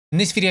In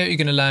this video, you're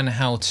going to learn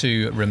how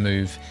to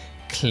remove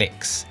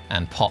clicks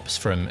and pops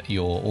from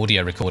your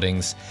audio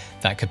recordings.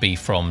 That could be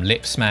from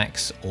lip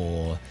smacks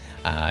or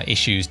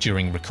issues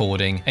during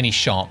recording, any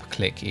sharp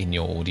click in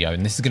your audio.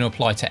 And this is going to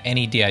apply to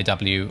any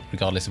DAW,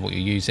 regardless of what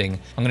you're using.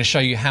 I'm going to show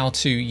you how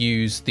to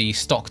use the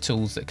stock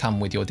tools that come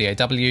with your DAW. I'm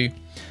going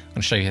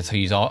to show you how to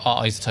use our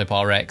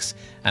Izotope RX.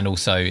 And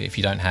also, if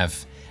you don't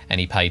have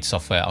any paid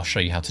software, I'll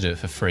show you how to do it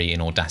for free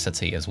in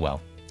Audacity as well.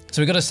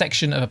 So we've got a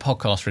section of a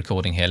podcast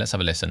recording here. Let's have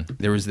a listen.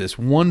 There was this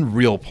one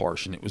reel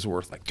portion. It was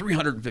worth like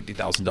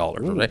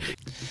 $350,000. Right?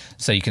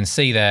 So you can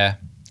see there's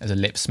a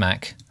lip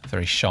smack, a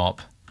very sharp,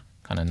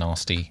 kind of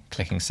nasty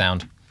clicking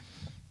sound.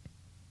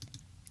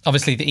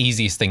 Obviously, the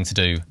easiest thing to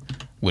do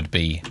would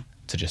be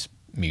to just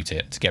mute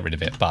it, to get rid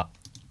of it. But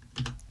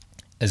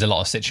there's a lot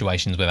of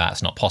situations where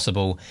that's not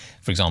possible.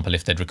 For example,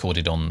 if they'd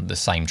recorded on the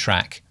same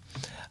track,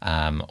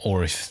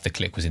 or if the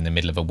click was in the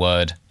middle of a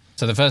word.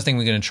 So the first thing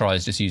we're going to try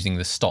is just using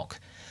the stock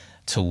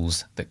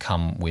tools that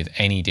come with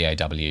any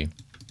DAW.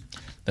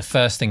 The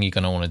first thing you're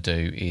going to want to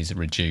do is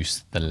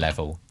reduce the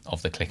level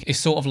of the click. It's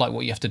sort of like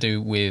what you have to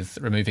do with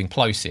removing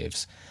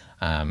plosives.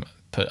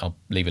 I'll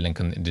leave a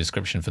link in the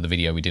description for the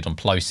video we did on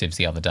plosives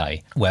the other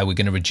day, where we're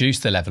going to reduce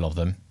the level of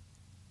them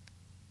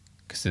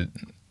because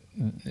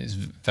it's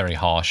very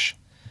harsh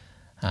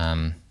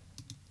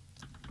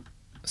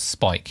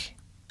spike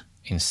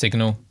in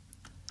signal,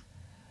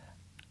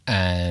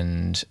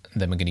 and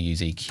then we're going to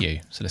use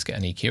EQ. So let's get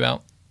an EQ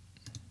out.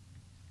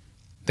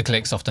 The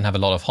clicks often have a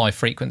lot of high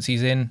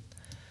frequencies in,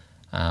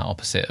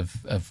 opposite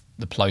of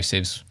the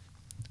plosives,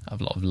 have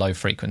a lot of low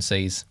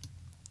frequencies.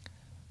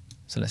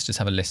 So let's just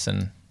have a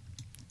listen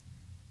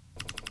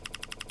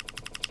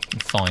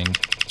and find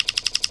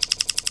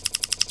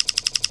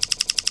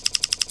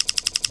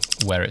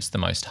where it's the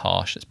most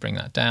harsh. Let's bring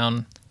that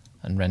down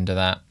and render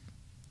that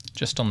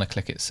just on the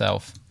click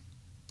itself.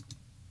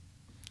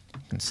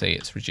 You can see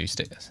it's reduced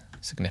it a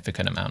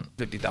significant amount.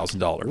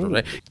 $50,000,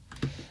 right?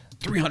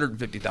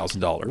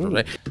 $350,000,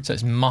 right? So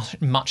it's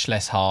much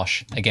less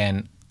harsh.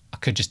 Again, I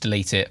could just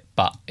delete it,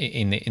 but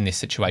in this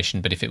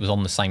situation, but if it was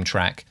on the same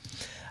track,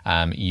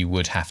 you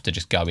would have to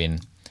just go in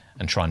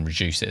and try and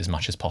reduce it as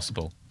much as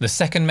possible. The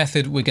second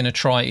method we're going to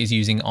try is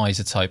using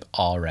Izotope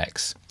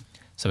RX.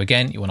 So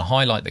again, you want to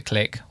highlight the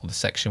click or the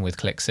section with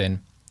clicks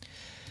in.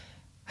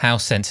 How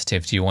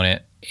sensitive do you want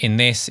it? In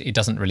this, it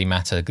doesn't really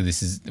matter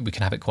because we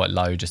can have it quite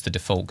low, just the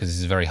default, because this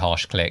is a very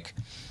harsh click.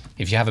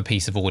 If you have a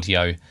piece of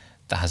audio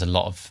that has a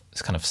lot of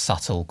kind of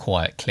subtle,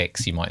 quiet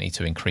clicks, you might need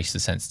to increase the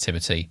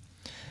sensitivity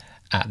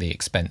at the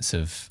expense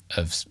of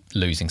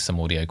losing some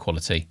audio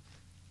quality.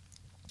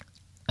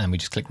 And we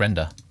just click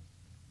render.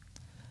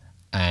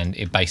 And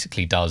it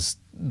basically does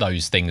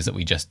those things that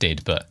we just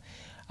did, but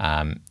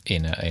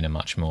in a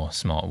much more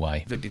smart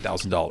way.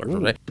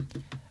 $50,000, right?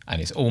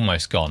 And it's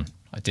almost gone.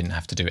 I didn't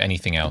have to do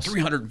anything else.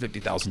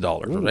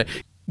 $350,000, right?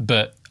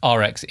 But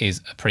RX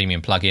is a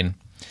premium plugin.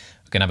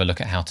 We're going to have a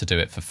look at how to do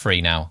it for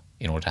free now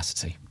in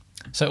Audacity.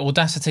 So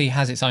Audacity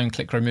has its own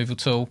click removal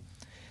tool.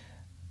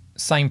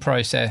 Same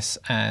process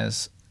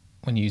as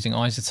when using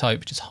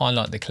Izotope. Just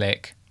highlight the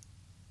click,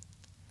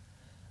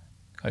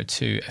 go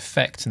to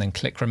Effect and then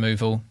Click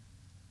Removal.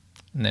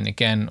 And then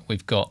again,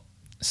 we've got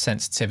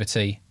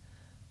sensitivity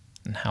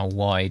and how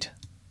wide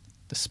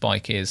the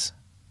spike is.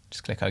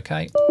 Just click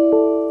OK.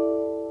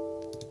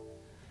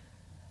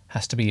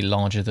 Has to be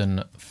larger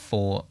than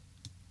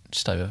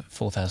just over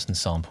 4,000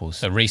 samples.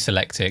 So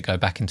reselect it, go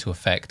back into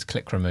Effect,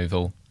 Click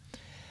Removal.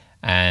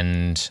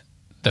 And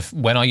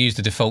when I used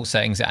the default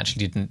settings, it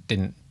actually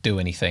didn't do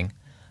anything.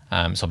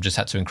 So I've just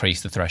had to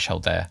increase the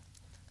threshold there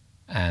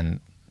and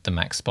the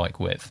max spike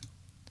width.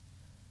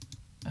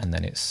 And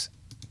then it's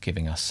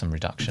giving us some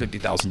reduction.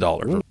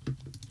 $50,000.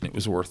 It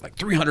was worth like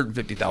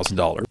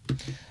 $350,000.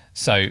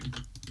 So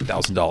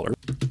 $1,000.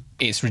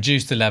 It's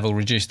reduced the level,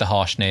 reduced the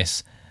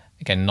harshness.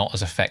 Again, not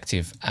as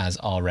effective as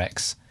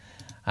RX.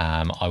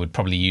 I would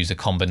probably use a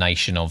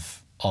combination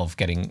of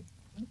getting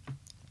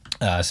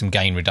some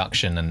gain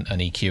reduction and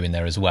EQ in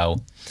there as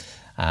well.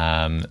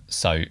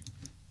 So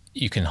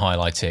you can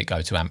highlight it,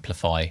 go to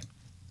amplify,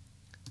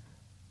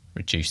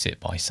 reduce it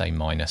by say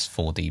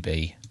 -4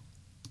 dB.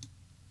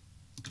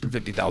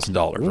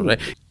 $50,000, right?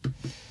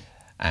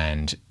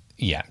 And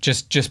yeah,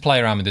 just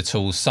play around with the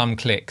tools. Some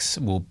clicks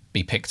will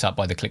be picked up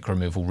by the click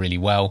removal really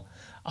well,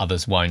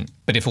 others won't.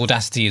 But if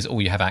Audacity is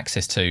all you have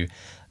access to,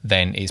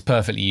 then it's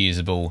perfectly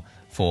usable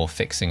for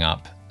fixing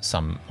up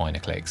some minor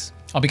clicks.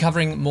 I'll be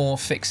covering more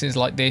fixes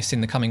like this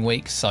in the coming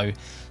weeks, so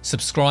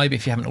subscribe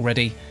if you haven't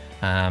already,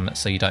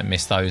 so you don't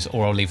miss those,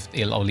 or I'll leave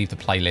the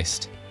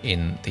playlist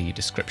in the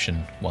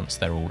description once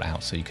they're all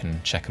out, so you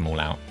can check them all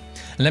out.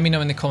 And let me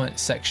know in the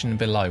comments section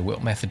below,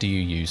 what method do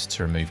you use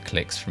to remove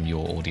clicks from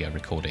your audio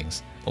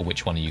recordings, or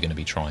which one are you going to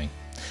be trying?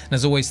 And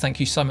as always, thank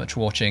you so much for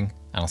watching,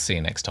 and I'll see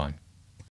you next time.